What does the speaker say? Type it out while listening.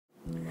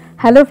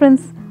Hello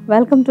friends,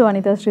 welcome to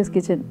Anita Sri's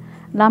Kitchen.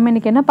 நாம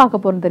இன்னைக்கு என்ன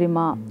பார்க்க போறோம்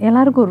தெரியுமா?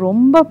 எல்லாருக்கும்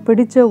ரொம்ப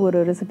பிடிச்ச ஒரு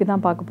ரெசிபி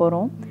தான் பார்க்க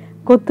போறோம்.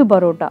 கொத்து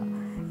பரோட்டா.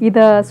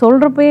 இத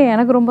சொல்றப்பவே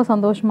எனக்கு ரொம்ப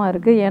சந்தோஷமா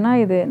இருக்கு. ஏன்னா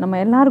இது நம்ம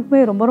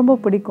எல்லாருக்குமே ரொம்ப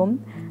பிடிக்கும்.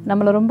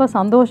 நம்மள ரொம்ப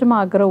சந்தோஷமா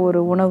ஆக்குற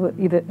ஒரு உணவு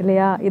இது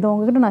இல்லையா? இத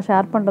உங்ககிட்ட நான்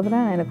ஷேர் பண்றதுல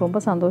எனக்கு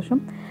ரொம்ப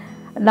சந்தோஷம்.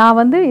 நான்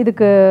வந்து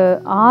இதுக்கு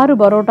 6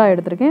 பரோட்டா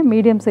எடுத்துர்க்கேன்.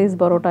 Medium size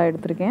parotta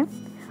எடுத்துர்க்கேன்.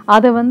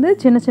 அதை வந்து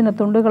சின்ன சின்ன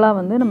துண்டுகளாக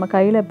வந்து நம்ம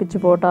கையில் பிச்சு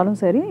போட்டாலும்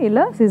சரி,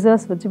 இல்லை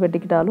சிசர்ஸ் வச்சு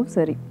வெட்டிக்கிட்டாலும்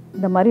சரி,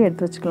 இந்த மாதிரி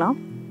எடுத்து வச்சுக்கலாம்.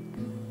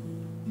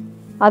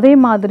 அதே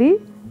மாதிரி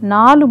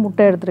 4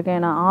 முட்டை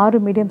எடுத்துருக்கேன். நான்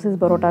 6 மீடியம் சைஸ்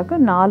பரோட்டாவுக்கு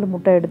 4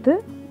 முட்டை எடுத்து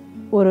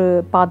ஒரு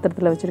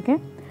பாத்திரத்தில்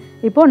வச்சுருக்கேன்.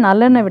 இப்போது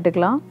நல்லெண்ணெய்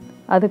விட்டுக்கலாம்.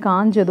 அது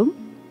காஞ்சதும்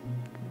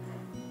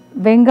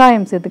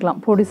வெங்காயம்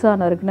சேர்த்துக்கலாம். பொடிசாக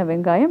நறுக்கின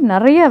வெங்காயம்,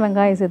 நிறைய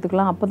வெங்காயம்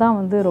சேர்த்துக்கலாம். அப்போ தான்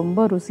வந்து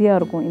ரொம்ப ருசியாக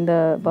இருக்கும் இந்த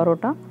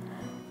பரோட்டா.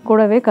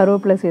 கூடவே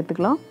கருவேப்பிலை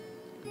சேர்த்துக்கலாம்.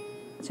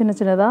 சின்ன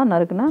சின்னதாக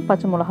நறுக்குனா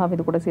பச்சை மிளகா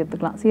இது கூட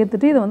சேர்த்துக்கலாம்.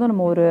 சேர்த்துட்டு இதை வந்து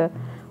நம்ம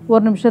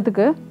ஒரு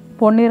நிமிஷத்துக்கு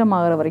பொன்னிறம்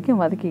ஆகிற வரைக்கும்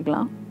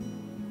வதக்கிக்கலாம்.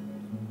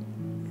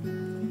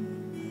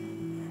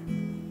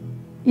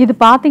 இது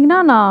பார்த்திங்கன்னா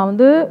நான்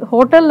வந்து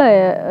ஹோட்டலில்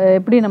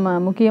எப்படி நம்ம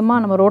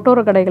முக்கியமாக நம்ம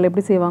ரோட்டோர கடைகள்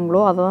எப்படி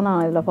செய்வாங்களோ அதை தான்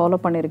நான் இதில் ஃபாலோ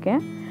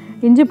பண்ணியிருக்கேன்.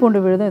 இஞ்சி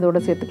பூண்டு விழுதும்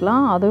இதோட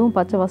சேர்த்துக்கலாம். அதுவும்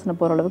பச்சை வாசனை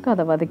போகிற அளவுக்கு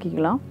அதை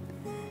வதக்கிக்கலாம்.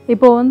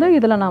 இப்போது வந்து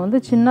இதில் நான்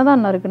வந்து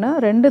சின்னதாக நறுக்குன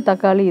 2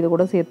 தக்காளி இது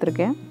கூட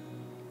சேர்த்துருக்கேன்.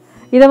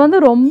 இதை வந்து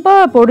ரொம்ப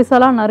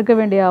பொடிசாலாம் நறுக்க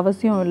வேண்டிய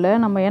அவசியம் இல்லை.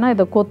 நம்ம ஏன்னா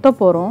இதை கொத்த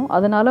போகிறோம்,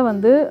 அதனால்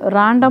வந்து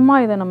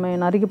ரேண்டமாக இதை நம்ம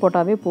நறுக்கி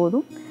போட்டாவே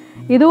போதும்.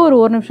 இது ஒரு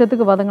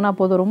நிமிஷத்துக்கு வதங்கினா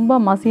போதும். ரொம்ப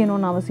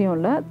மசியணும்னு அவசியம்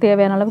இல்லை.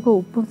 தேவையான அளவுக்கு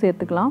உப்பும்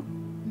சேர்த்துக்கலாம்.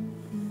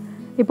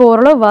 இப்போ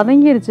ஓரளவு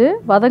வதங்கிருச்சு.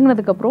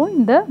 வதங்கினதுக்கப்புறம்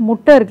இந்த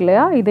முட்டை இருக்கு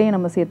இல்லையா, இதையும்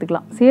நம்ம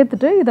சேர்த்துக்கலாம்.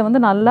 சேர்த்துட்டு இதை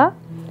வந்து நல்லா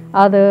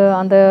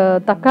அந்த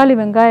தக்காளி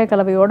வெங்காய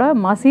கலவையோட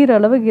மசிகிற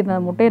அளவுக்கு இந்த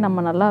முட்டையை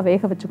நம்ம நல்லா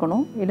வேக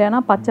வச்சுக்கணும்.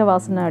 இல்லைன்னா பச்சை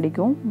வாசனை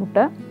அடிக்கும்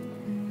முட்டை.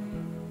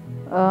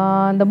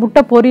 இந்த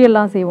முட்டை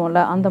பொரியெல்லாம் செய்வோம்ல,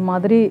 அந்த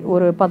மாதிரி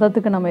ஒரு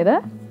பதத்துக்கு நம்ம இதை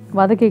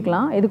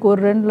வதக்கிக்கலாம். இதுக்கு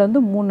ஒரு 2லேருந்து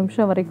 3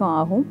 நிமிஷம் வரைக்கும்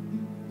ஆகும்.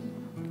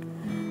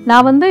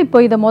 நான் வந்து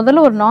இப்போ இதை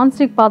முதல்ல ஒரு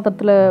நான்ஸ்டிக்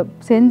பாத்திரத்தில்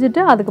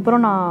செஞ்சுட்டு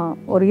அதுக்கப்புறம் நான்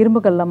ஒரு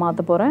இரும்பு கல்லில்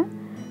மாற்ற போகிறேன்.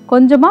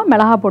 கொஞ்சமாக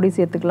மிளகாய் பொடி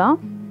சேர்த்துக்கலாம்.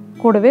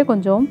 கூடவே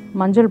கொஞ்சம்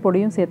மஞ்சள்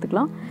பொடியும்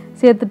சேர்த்துக்கலாம்.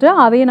 சேர்த்துட்டு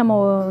அதையும்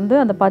நம்ம வந்து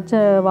அந்த பச்சை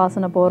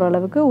வாசனை போகிற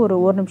அளவுக்கு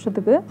ஒரு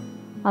நிமிஷத்துக்கு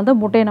அந்த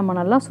முட்டையை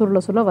நம்ம நல்லா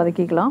சுருள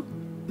வதக்கிக்கலாம்.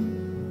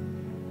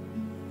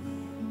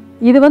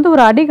 இது வந்து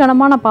ஒரு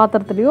அடிகனமான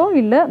பாத்திரத்துலையோ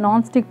இல்லை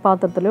நான்ஸ்டிக்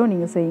பாத்திரத்துலையோ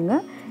நீங்கள் செய்யுங்க.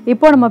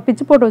 இப்போ நம்ம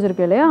பிச்சு போட்டு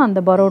வச்சுருக்கோம் இல்லையா அந்த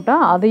பரோட்டா,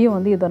 அதையும்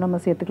வந்து இதை நம்ம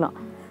சேர்த்துக்கலாம்.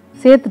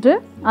 சேர்த்துட்டு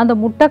அந்த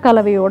முட்டை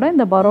கலவையோட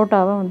இந்த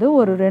பரோட்டாவை வந்து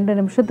ஒரு 2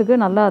 நிமிஷத்துக்கு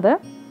நல்லா அதை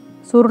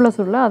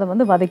சுருள அதை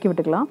வந்து வதக்கி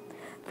விட்டுக்கலாம்.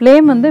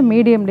 ஃப்ளேம் வந்து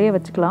மீடியம்லேயே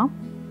வச்சுக்கலாம்.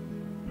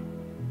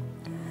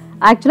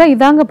 ஆக்சுவலாக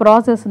இதாங்க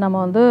ப்ராசஸ். நம்ம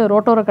வந்து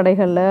ரோட்டோர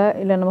கடைகளில்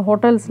இல்லை நம்ம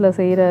ஹோட்டல்ஸில்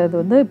செய்கிறது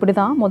வந்து இப்படி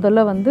தான்.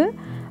 முதல்ல வந்து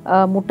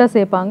முட்டை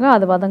சேர்ப்பாங்க,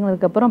 அது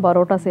வதங்கினதுக்கப்புறம்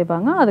பரோட்டா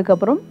சேர்ப்பாங்க,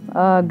 அதுக்கப்புறம்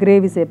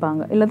கிரேவி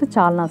சேர்ப்பாங்க, இல்லது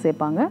சால்னா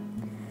சேர்ப்பாங்க.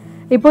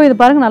 இப்போது இது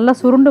பாருங்கள் நல்லா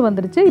சுருண்டு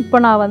வந்துடுச்சு. இப்போ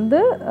நான் வந்து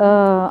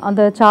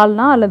அந்த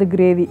சால்னா அல்லது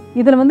கிரேவி,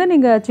 இதில் வந்து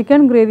நீங்கள்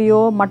சிக்கன் கிரேவியோ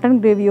மட்டன்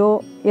கிரேவியோ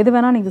எது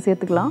வேணால் நீங்கள்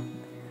சேர்த்துக்கலாம்.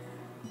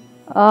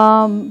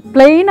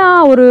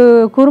 ப்ளெயினாக ஒரு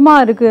குருமா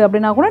இருக்குது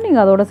அப்படின்னா கூட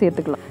நீங்கள் அதோட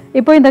சேர்த்துக்கலாம்.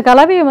 இப்போ இந்த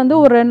கலவையை வந்து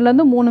ஒரு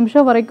 2லேருந்து 3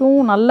 நிமிஷம் வரைக்கும்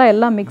நல்லா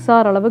எல்லாம் மிக்ஸ்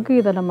ஆகிற அளவுக்கு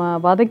இதை நம்ம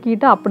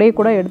வதக்கிட்டு அப்படியே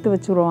கூட எடுத்து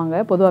வச்சுருவாங்க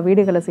பொதுவாக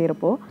வீடுகளை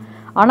செய்கிறப்போ.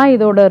 ஆனால்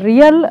இதோட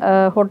ரியல்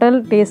ஹோட்டல்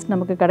டேஸ்ட்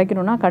நமக்கு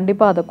கிடைக்கணுன்னா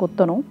கண்டிப்பாக அதை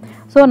கொத்தணும்.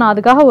 ஸோ நான்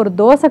அதுக்காக ஒரு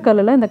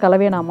தோசைக்கல்லில் இந்த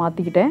கலவையை நான்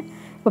மாற்றிக்கிட்டேன்.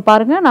 இப்போ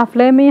பாருங்கள், நான்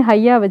ஃப்ளேமையும்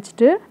ஹையாக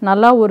வச்சுட்டு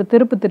நல்லா ஒரு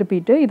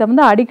திருப்பிட்டு இதை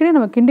வந்து அடிக்கடி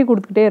நம்ம கிண்டி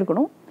கொடுத்துக்கிட்டே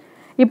இருக்கணும்.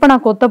 இப்போ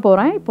நான் கொத்த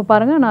போகிறேன். இப்போ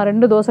பாருங்கள், நான்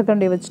 2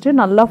 தோசைக்கரண்டி வச்சுட்டு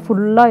நல்லா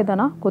ஃபுல்லாக இதை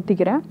நான்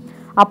கொத்திக்கிறேன்.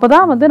 அப்போ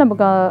தான் வந்து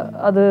நமக்கு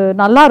அது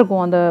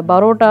நல்லாயிருக்கும். அந்த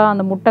பரோட்டா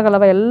அந்த முட்டை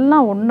கலவை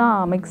எல்லாம் ஒன்றா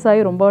மிக்ஸ்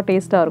ஆகி ரொம்ப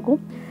டேஸ்ட்டாக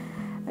இருக்கும்.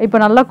 இப்போ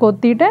நல்லா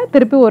கொத்திட்டு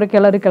திருப்பி ஒரு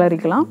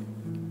கிளறிக்கலாம்.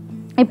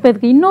 இப்போ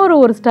இதுக்கு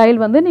இன்னொரு ஸ்டைல்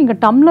வந்து நீங்கள்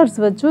டம்ளர்ஸ்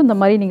வச்சு இந்த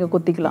மாதிரி நீங்கள்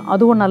கொத்திக்கலாம்.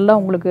 அதுவும் நல்லா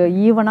உங்களுக்கு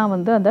ஈவனாக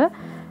வந்து அந்த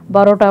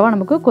பரோட்டாவை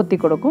நமக்கு கொத்தி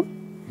கொடுக்கும்.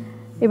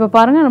 இப்போ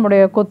பாருங்கள்,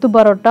 நம்முடைய கொத்து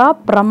பரோட்டா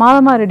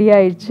பிரமாதமாக ரெடி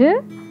ஆயிடுச்சு.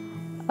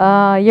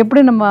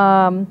 எப்படி நம்ம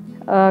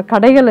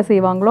கடைகளில்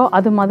செய்வாங்களோ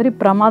அது மாதிரி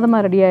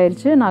பிரமாதமாக ரெடி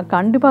ஆயிடுச்சு. நான்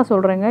கண்டிப்பாக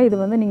சொல்கிறேங்க, இது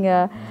வந்து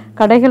நீங்கள்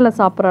கடைகளில்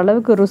சாப்பிட்ற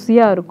அளவுக்கு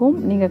ருசியாக இருக்கும்.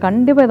 நீங்கள்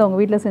கண்டிப்பாக இதை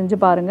உங்கள் வீட்டில் செஞ்சு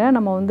பாருங்கள்.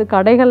 நம்ம வந்து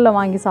கடைகளில்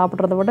வாங்கி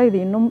சாப்பிட்றத விட இது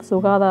இன்னும்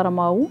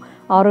சுகாதாரமாகவும்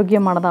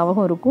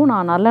ஆரோக்கியமானதாகவும் இருக்கும்.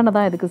 நான் நல்லெண்ணெய்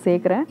தான் இதுக்கு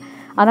சேர்க்குறேன்.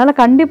 அதனால்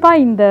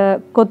கண்டிப்பாக இந்த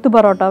கொத்து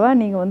பரோட்டாவை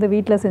நீங்கள் வந்து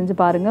வீட்டில் செஞ்சு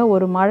பாருங்கள்.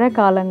 ஒரு மழை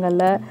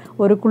காலங்களில்,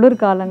 ஒரு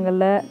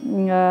குளிர்காலங்களில்,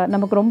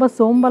 நமக்கு ரொம்ப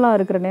சோம்பலாக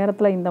இருக்கிற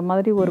நேரத்தில் இந்த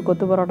மாதிரி ஒரு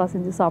கொத்து பரோட்டா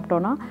செஞ்சு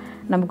சாப்பிட்டோன்னா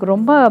நமக்கு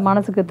ரொம்ப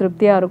மனசுக்கு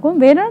திருப்தியாக இருக்கும்.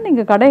 வேணால்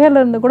நீங்கள்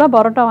கடைகளில் இருந்து கூட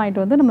பரோட்டா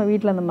வாங்கிட்டு வந்து நம்ம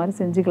வீட்டில் இந்த மாதிரி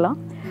செஞ்சுக்கலாம்.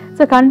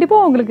 ஸோ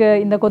கண்டிப்பாக உங்களுக்கு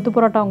இந்த கொத்து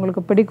பரோட்டா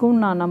உங்களுக்கு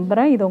பிடிக்கும்னு நான்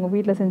நம்புகிறேன். இதை உங்கள்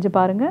வீட்டில் செஞ்சு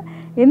பாருங்கள்.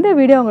 இந்த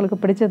வீடியோ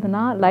உங்களுக்கு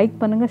பிடிச்சதுன்னா லைக்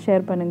பண்ணுங்கள்,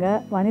 ஷேர் பண்ணுங்கள்.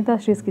 வனிதா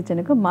ஸ்ரீஸ்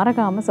கிச்சனுக்கு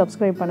மறக்காமல்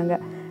சப்ஸ்கிரைப்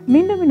பண்ணுங்கள்.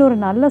 மீண்டும் இன்னொரு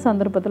நல்ல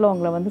சந்தர்ப்பத்தில்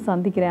உங்களை வந்து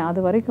சந்திக்கிறேன். அது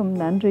வரைக்கும்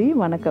நன்றி,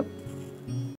 வணக்கம்.